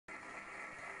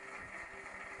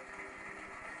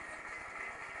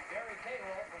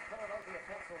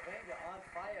Pennsylvania on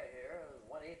fire here.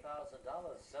 Won $8,000,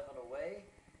 7 away,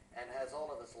 and has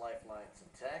all of his lifelines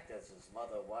intact as his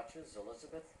mother watches,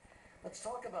 Elizabeth. Let's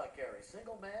talk about Gary.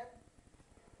 Single man?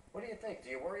 What do you think? Do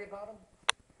you worry about him?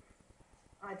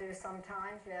 I do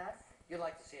sometimes, yes. You'd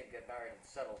like to see him get married and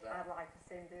settle down? I'd like to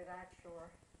see him do that,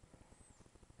 sure.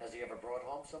 Has he ever brought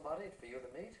home somebody for you to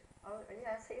meet? Oh,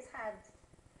 yes, he's had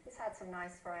some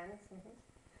nice friends.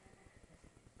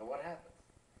 And what happened?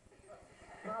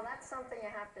 Well, that's something you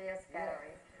have to ask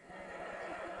Gary.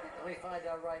 Let me find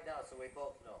out right now so we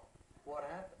both know. What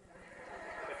happened?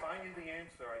 If I knew the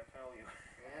answer, I'd tell you.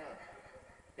 Yeah.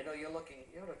 You know, you're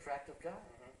an attractive guy.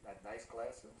 Got nice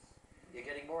glasses. You're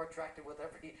getting more attractive with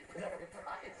every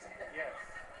prize. Yes.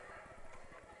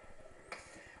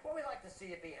 Well, we like to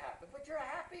see you be happy, but you're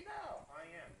happy now. I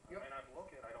am. I may not look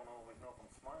it. I don't always know if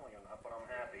I'm smiling or not, but I'm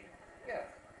happy. Yeah.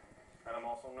 And I'm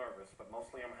also nervous, but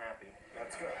mostly I'm happy.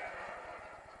 That's good.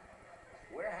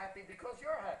 We're happy because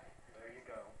you're happy. There you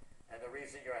go. And the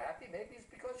reason you're happy maybe is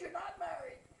because you're not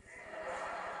married.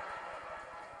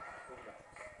 Who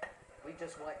knows? We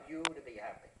just want you to be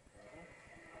happy.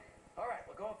 All right,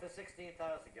 we're going for 16,000,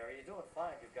 Gary. You're doing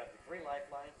fine. You've got 3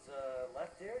 lifelines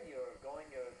left here. You're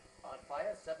on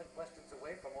fire, 7 questions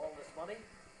away from all this money.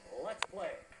 Let's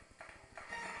play.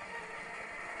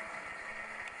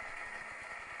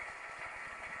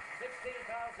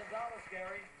 $16,000,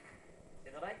 Gary.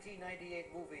 In the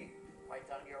 1998 movie, right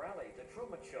down your alley, The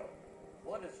Truman Show,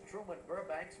 what is Truman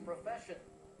Burbank's profession?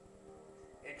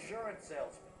 Insurance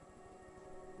salesman,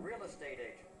 real estate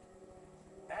agent,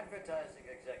 advertising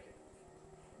executive,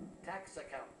 tax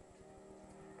accountant.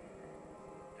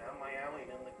 Down my alley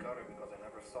and in the gutter because I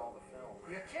never saw the film.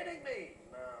 You're kidding me!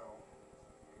 No.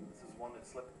 This is one that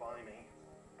slipped by me.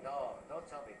 No, don't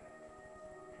tell me that.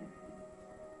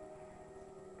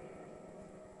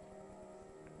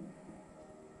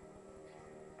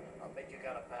 I'll bet you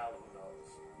got a pal who knows.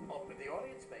 Oh, but the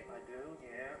audience, maybe. I do,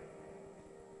 yeah.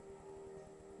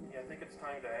 Yeah, I think it's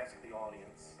time to ask the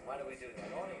audience. Why do we do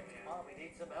that? Audience, come on, we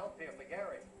need some help here for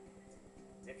Gary.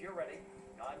 If you're ready,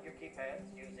 on your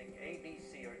keypads, using A, B,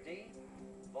 C, or D,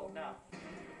 vote now.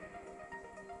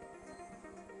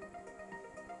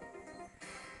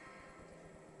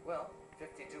 Well,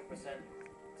 52%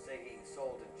 say he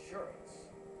sold insurance.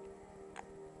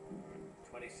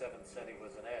 27 said he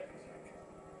was an ad executive.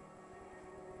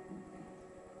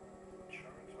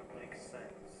 Insurance would make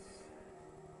sense.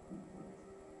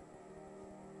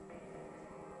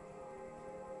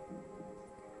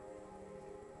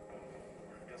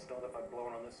 I just know that if I blow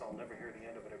it on this, I'll never hear the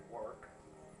end of it at work.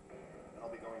 And I'll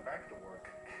be going back to work.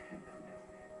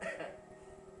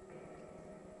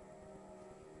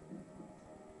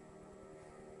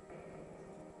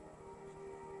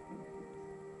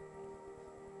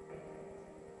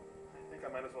 I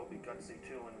might as well be gutsy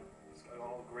too and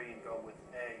all agree and go with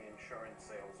A, insurance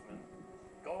salesman.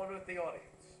 Going with the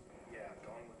audience. Yeah,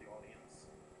 going with the audience.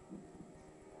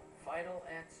 Final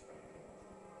answer.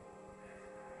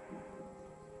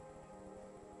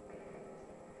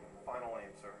 Final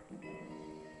answer.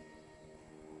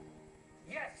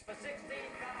 Yes, for $16,000.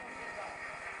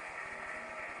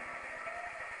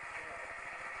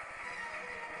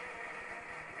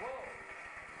 Whoa.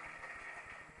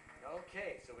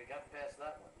 Okay, so we got past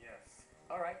that one. Yes.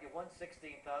 All right, you won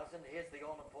 $16,000. Here's the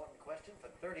all-important question for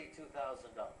 $32,000.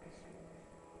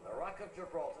 The Rock of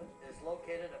Gibraltar is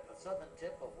located at the southern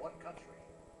tip of what country?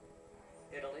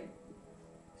 Italy,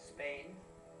 Spain,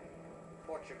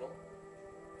 Portugal,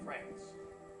 France.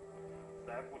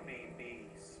 That would be B,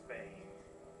 Spain.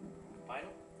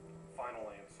 Final?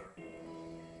 Final answer.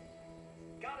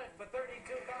 Got it for $32,000.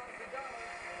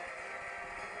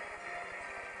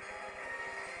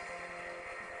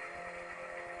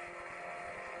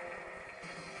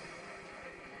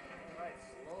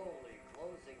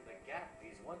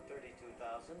 He's won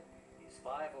 $32,000. He's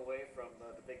 5 away from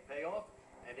the big payoff.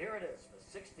 And here it is for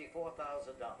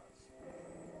 $64,000.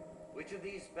 Which of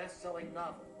these best-selling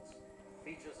novels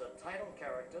features a title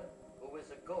character who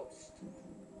is a ghost?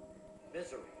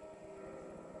 Misery,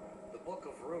 The Book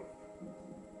of Ruth,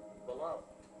 Beloved,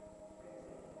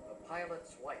 The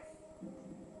Pilot's Wife.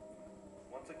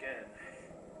 Once again,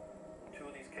 in 2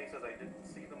 of these cases I didn't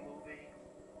see the movie.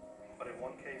 But in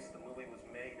one case, the movie was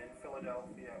made in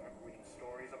Philadelphia. I remember reading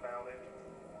stories about it.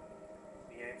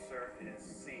 The answer is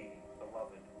C,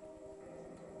 Beloved.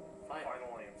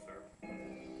 Final answer.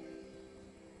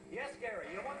 Yes,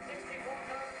 Gary, you won $64,000.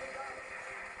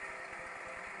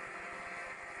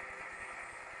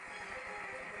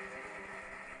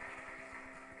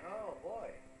 Oh, boy.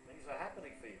 Things are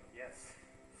happening for you. Yes.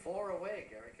 4 away,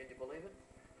 Gary. Can you believe it?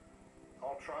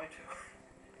 I'll try to.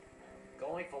 Go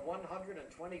Going for $125,000?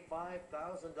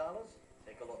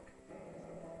 Take a look.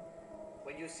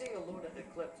 When you see a lunar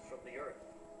eclipse from the Earth,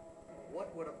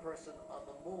 what would a person on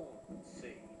the moon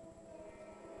see?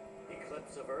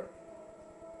 Eclipse of Earth?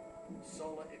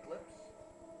 Solar eclipse?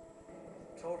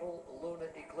 Total lunar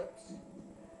eclipse?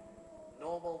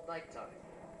 Normal nighttime?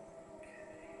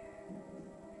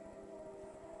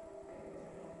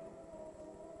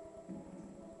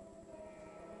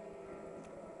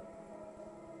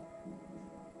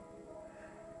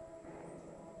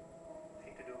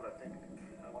 Hate to do it, I think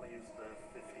I want to use the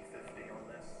 50-50 on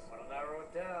this. Want to narrow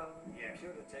it down? Yeah.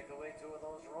 Computer, take away two of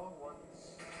those wrong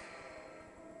ones.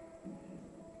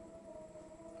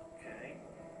 Okay.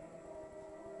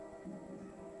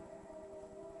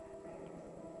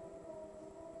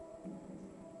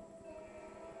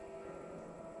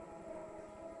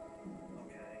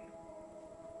 Okay.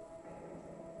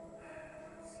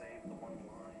 Save the one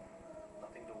line.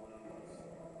 Nothing to lose.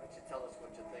 Why don't you tell us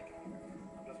what you're thinking?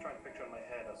 I'm just trying to picture in my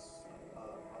head a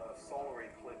solar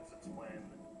eclipse. It's when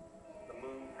the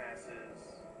moon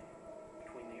passes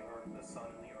between the sun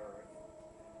and the earth.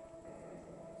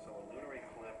 So a lunar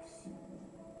eclipse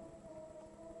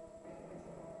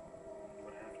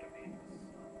would have to be the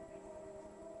sun.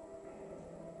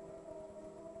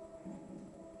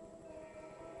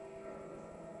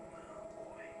 Oh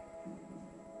boy.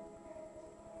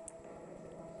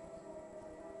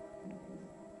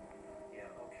 Yeah,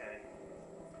 okay.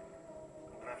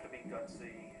 I'm gonna have to be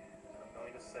gutsy. I'm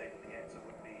going to say that the answer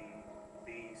would be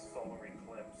B, solar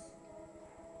eclipse.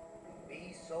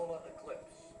 B, solar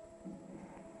eclipse.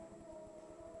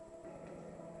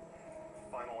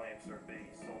 Final answer B,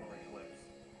 solar eclipse.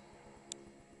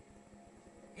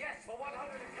 Yes, for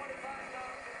 $125,000.